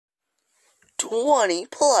20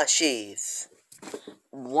 plushies.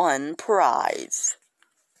 1 prize.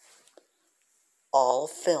 All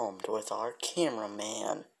filmed with our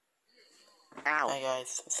cameraman. Ow. Hi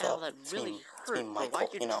guys, Ow, that really hurt, bro. Why'd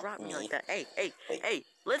you drop me like that? Hey,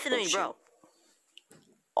 listen to me, bro.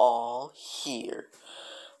 All here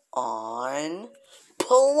on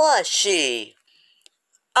Plushie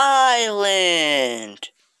Island.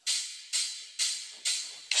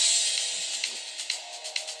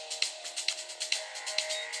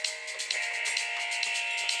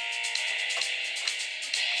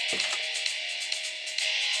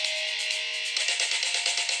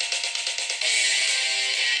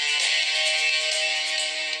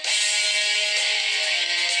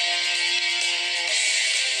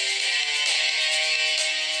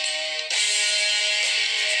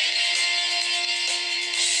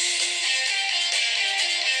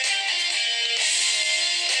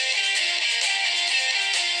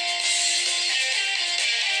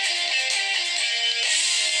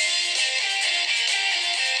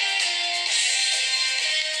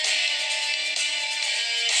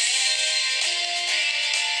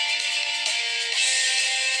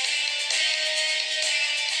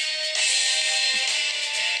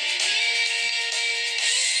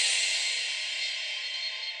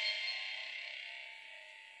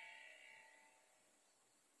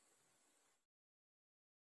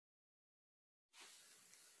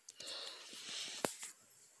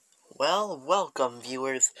 Well, welcome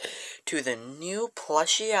viewers to the new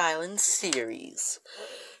Plushie Island series.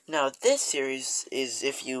 Now, this series is,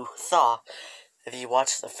 if you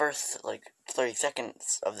watched the first, 30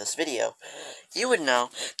 seconds of this video, you would know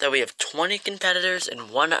that we have 20 competitors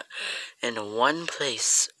in one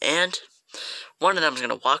place, and one of them is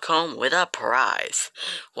going to walk home with a prize.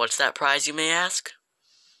 What's that prize, you may ask?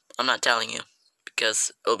 I'm not telling you,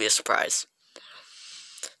 because it'll be a surprise.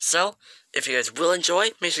 So, if you guys will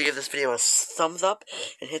enjoy, make sure you give this video a thumbs up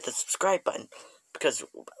and hit the subscribe button, because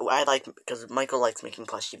Michael likes making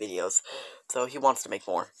plushie videos, so he wants to make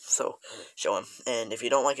more, so show him. And if you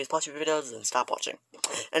don't like his plushie videos, then stop watching.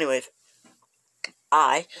 Anyways,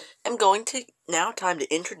 I am going to, time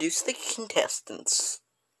to introduce the contestants.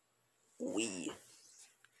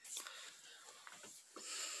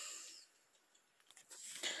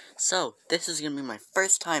 So, this is going to be my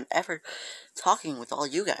first time ever talking with all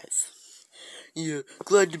you guys. Yeah,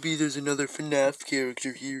 glad to be there's another FNAF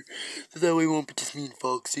character here, so that way it won't be just me and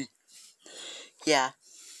Foxy. Yeah.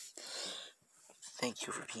 Thank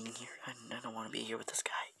you for being here. I don't want to be here with this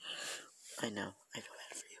guy. I know, I feel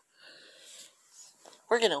bad for you.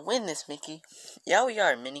 We're gonna win this, Mickey. Yeah, we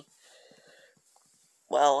are, Minnie.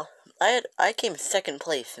 Well, I came second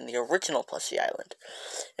place in the original Plushie Island,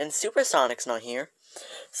 and Supersonic's not here,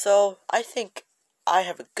 so I think I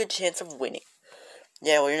have a good chance of winning.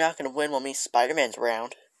 Yeah, well, you're not going to win while me Spiderman's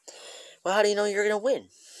around. Well, how do you know you're going to win?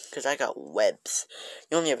 Because I got webs.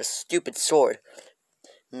 You only have a stupid sword.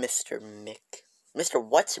 Mr. Mick. Mr.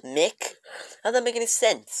 What's Mick? How does that make any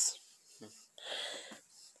sense?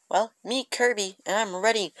 Well, me, Kirby, and I'm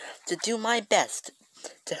ready to do my best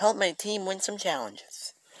to help my team win some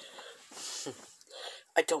challenges.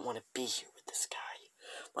 I don't want to be here with this guy.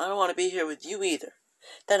 Well, I don't want to be here with you either.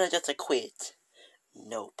 Then I just quit.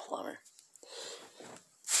 No, plumber.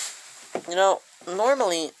 You know,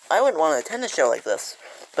 normally, I wouldn't want to attend a show like this,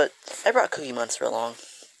 but I brought Cookie Monster along.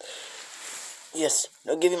 Yes,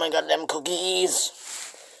 no give me my goddamn cookies.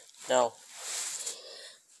 No.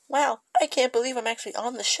 Wow, I can't believe I'm actually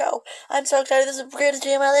on the show. I'm so excited, this is the greatest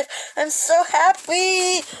day of my life. I'm so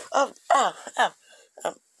happy!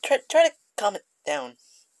 Try to calm it down.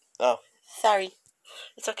 Oh, sorry.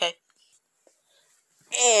 It's okay.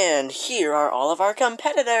 And here are all of our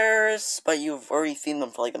competitors, but you've already seen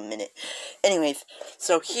them for like a minute. Anyways,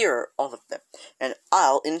 so here are all of them, and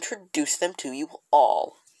I'll introduce them to you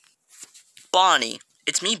all. Bonnie.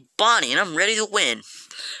 It's me, Bonnie, and I'm ready to win.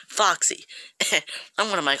 Foxy. I'm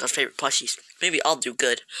one of Michael's favorite plushies. Maybe I'll do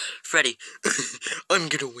good. Freddy. I'm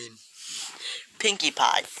gonna win. Pinkie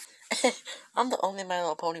Pie. I'm the only My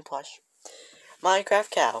Little Pony plush. Minecraft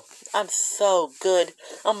Cow. I'm so good.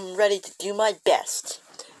 I'm ready to do my best.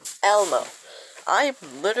 Elmo. I'm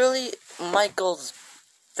literally Michael's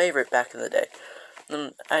favorite back in the day.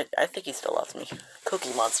 I think he still loves me.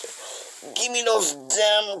 Cookie Monster. Give me those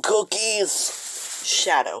damn cookies.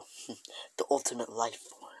 Shadow. The ultimate life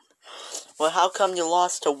form. Well, how come you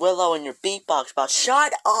lost to Willow in your beatbox bot?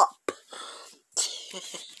 Shut up!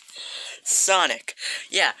 Sonic.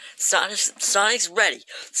 Yeah, Sonic's ready.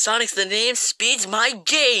 Sonic's the name, speed's my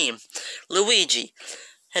game. Luigi.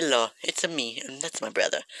 Hello, it's me, and that's my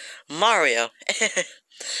brother. Mario.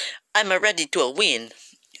 I'm ready to win.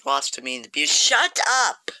 lost to me in the abuse. Shut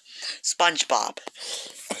up! SpongeBob.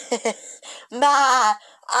 Ma,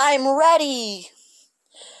 I'm ready!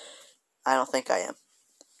 I don't think I am.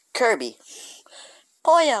 Kirby.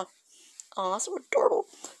 Pollo. Oh, that's so adorable.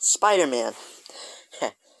 Spiderman.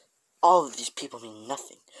 All of these people mean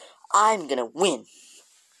nothing. I'm gonna win.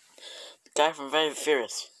 The guy from Very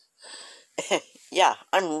Furious. Yeah,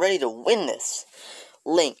 I'm ready to win this.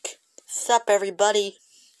 Link. Sup, everybody?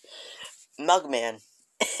 Mugman.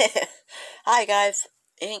 Hi, guys.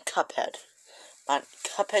 Ain't Cuphead. But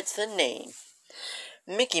Cuphead's the name.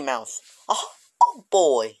 Mickey Mouse. Oh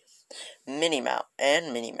boy. Minnie Mouse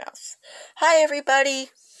and Minnie Mouse. Hi, everybody.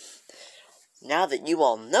 Now that you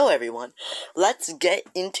all know everyone, let's get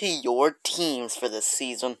into your teams for this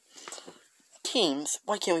season. Teams?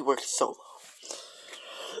 Why can't we work solo?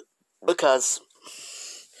 Because...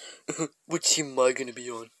 which team am I going to be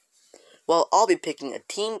on? Well, I'll be picking a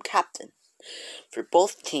team captain for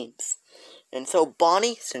both teams. And so,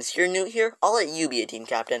 Bonnie, since you're new here, I'll let you be a team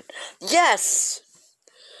captain. Yes!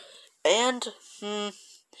 And,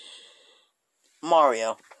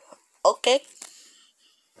 Mario. Okay.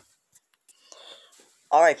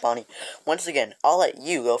 Alright, Bonnie. Once again, I'll let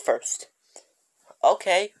you go first.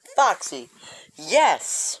 Okay, Foxy.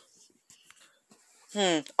 Yes!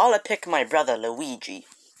 I'll pick my brother Luigi.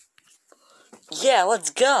 Yeah, let's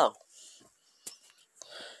go!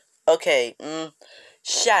 Okay,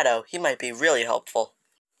 Shadow. He might be really helpful.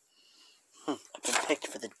 I've been picked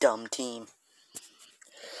for the dumb team.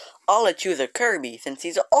 I'll let you choose Kirby, since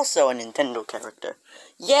he's also a Nintendo character.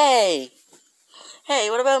 Yay! Hey,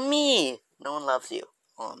 what about me? No one loves you.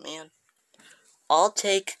 Oh man. I'll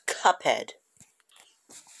take Cuphead.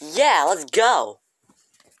 Yeah, let's go!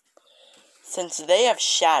 Since they have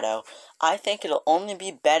Shadow, I think it'll only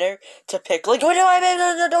be better to pick, like, wait,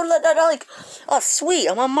 don't let that, like, oh, sweet,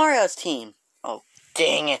 I'm on Mario's team. Oh,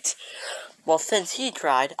 dang it. Well, since he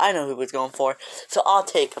tried, I know who he was going for, so I'll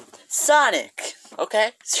take him. Sonic!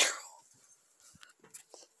 Okay?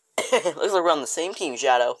 Looks like we're on the same team,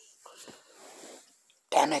 Shadow.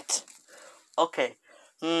 Damn it. Okay.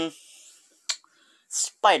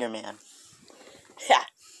 Spiderman. Yeah.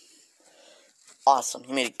 Awesome.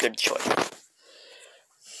 You made a good choice.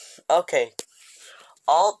 Okay.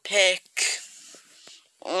 I'll pick...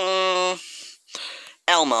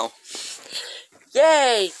 Elmo.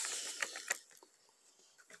 Yay!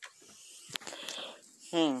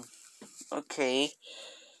 Okay.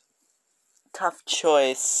 Tough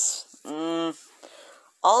choice.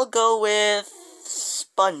 I'll go with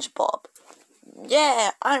SpongeBob.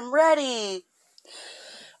 Yeah, I'm ready!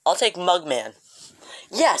 I'll take Mugman.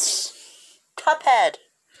 Yes! Cuphead!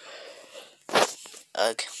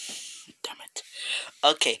 Ugh. Damn it.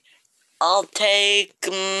 Okay. I'll take,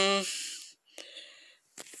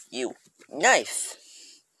 you. Nice.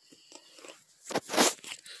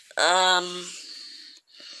 I'll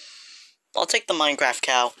take the Minecraft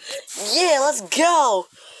cow. Yeah, let's go!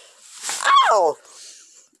 Ow!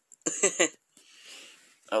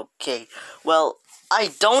 Okay. Well, I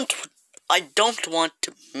don't want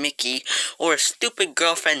Mickey or a stupid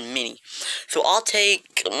girlfriend Minnie. So I'll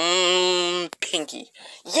take, Pinkie.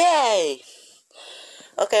 Yay!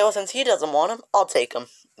 Okay, well, since he doesn't want him, I'll take him.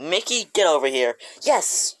 Mickey, get over here.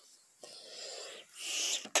 Yes!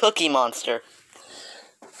 Cookie Monster.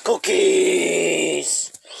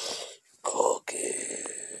 Cookies!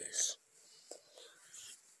 Cookies.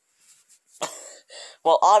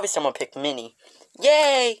 Well, obviously I'm gonna pick Minnie.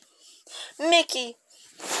 Yay! Mickey!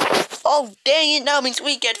 Oh, dang it, that means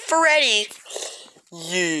we get Freddy!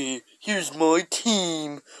 Yeah, here's my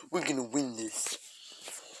team. We're gonna win this.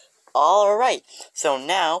 Alright, so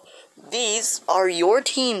now, these are your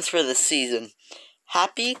teams for this season.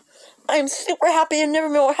 Happy? I'm super happy. I've never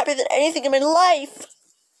been more happy than anything in my life.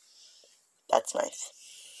 That's nice.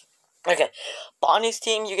 Okay, Bonnie's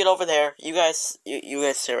team, you get over there. You guys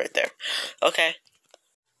stay right there. Okay.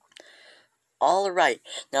 Alright,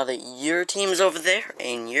 now that your team's over there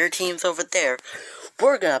and your team's over there,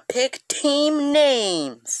 we're gonna pick team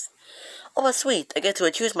names. Oh, sweet. I get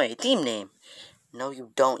to choose my team name. No,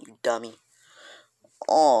 you don't, you dummy.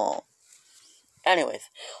 Oh. Anyways,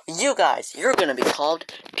 you guys, you're gonna be called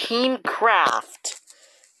Team Craft.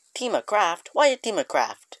 Team of Craft? Why a Team of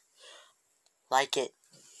Craft? Like it.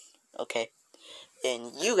 Okay.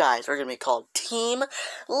 And you guys are gonna be called Team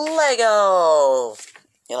Lego.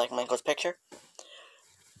 You like Michael's picture?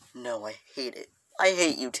 No, I hate it. I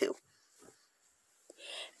hate you too.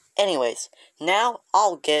 Anyways, now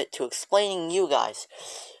I'll get to explaining you guys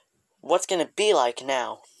what's gonna be like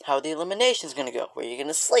now. How the elimination's gonna go. Where you're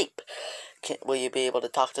gonna sleep. Will you be able to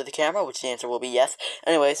talk to the camera? Which the answer will be yes.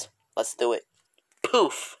 Anyways, let's do it.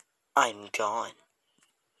 Poof, I'm gone.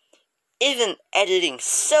 Isn't editing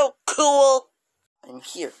so cool? I'm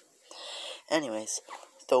here. Anyways,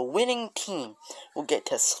 the winning team will get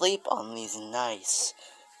to sleep on these nice,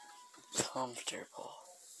 comfortable.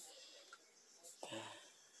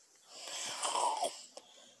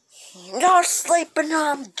 You're sleeping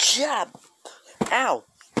on job. Ow.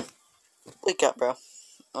 Wake up, bro.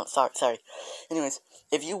 Oh, sorry. Anyways,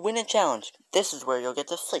 if you win a challenge, this is where you'll get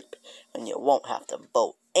to sleep, and you won't have to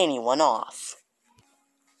vote anyone off.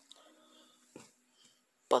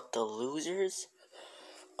 But the losers?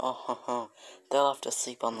 They'll have to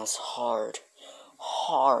sleep on this hard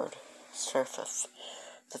surface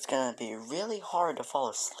that's gonna be really hard to fall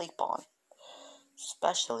asleep on.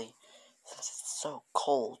 Especially since it's so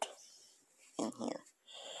cold in here.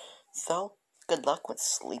 So, good luck with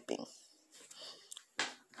sleeping.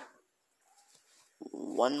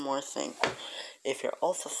 One more thing. If you're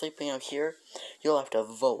also sleeping out here, you'll have to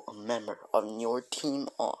vote a member of your team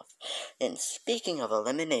off. And speaking of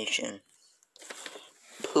elimination,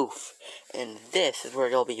 poof. And this is where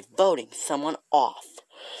you'll be voting someone off.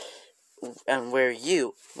 And where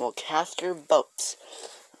you will cast your votes.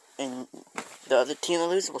 And the other team that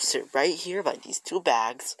loses will sit right here by these two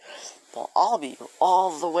bags, while I'll be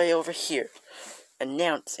all the way over here,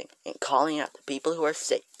 announcing and calling out the people who are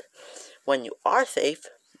safe. When you are safe,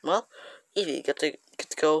 well, easy, you get to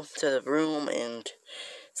go to the room and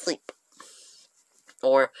sleep.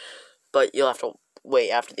 But you'll have to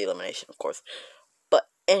wait after the elimination, of course. But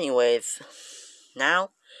anyways,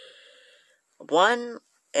 now, once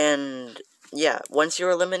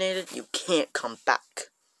you're eliminated, you can't come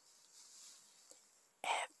back.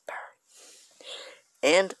 Ever.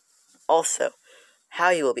 And also,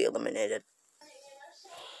 how you will be eliminated.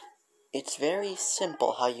 It's very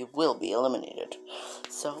simple how you will be eliminated.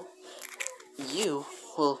 So, you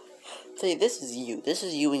will say, this is you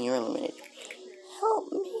and you're eliminated.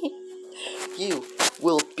 Help me. You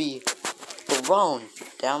will be thrown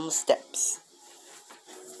down the steps.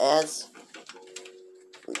 As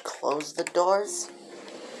we close the doors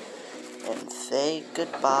and say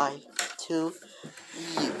goodbye to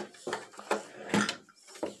you.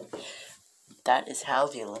 That is how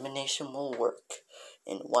the elimination will work.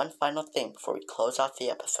 And one final thing before we close off the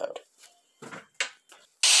episode.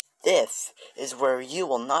 This is where you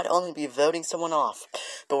will not only be voting someone off,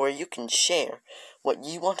 but where you can share what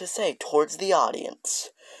you want to say towards the audience.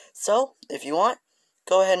 So, if you want,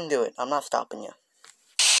 go ahead and do it. I'm not stopping you.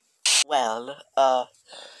 Well,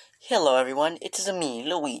 hello everyone, it is me,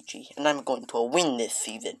 Luigi, and I'm going to win this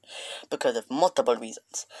season, because of multiple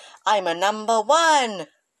reasons. I'm a #1!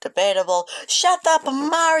 Debatable. Shut up,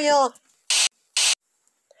 Mario!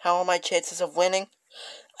 How are my chances of winning?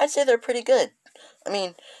 I'd say they're pretty good. I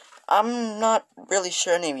mean, I'm not really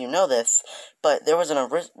sure any of you know this, but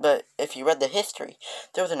but if you read the history,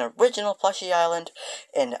 there was an original Plushie Island,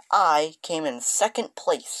 and I came in second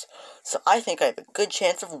place. So I think I have a good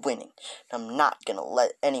chance of winning. I'm not gonna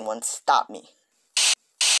let anyone stop me.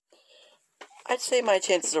 I'd say my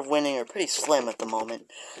chances of winning are pretty slim at the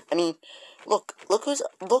moment. I mean, look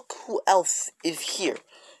who else is here.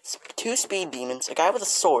 2 speed demons, a guy with a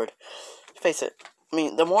sword. Face it, I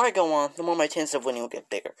mean, the more I go on, the more my chances of winning will get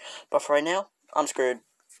bigger. But for right now, I'm screwed.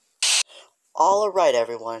 Alright,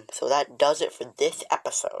 everyone, so that does it for this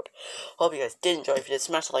episode. Hope you guys did enjoy. If you did,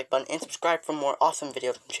 smash the like button and subscribe for more awesome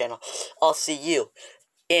videos on the channel. I'll see you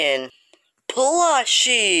in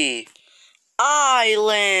Plushie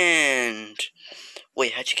Island.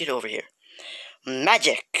 Wait, how'd you get over here?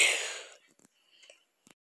 Magic.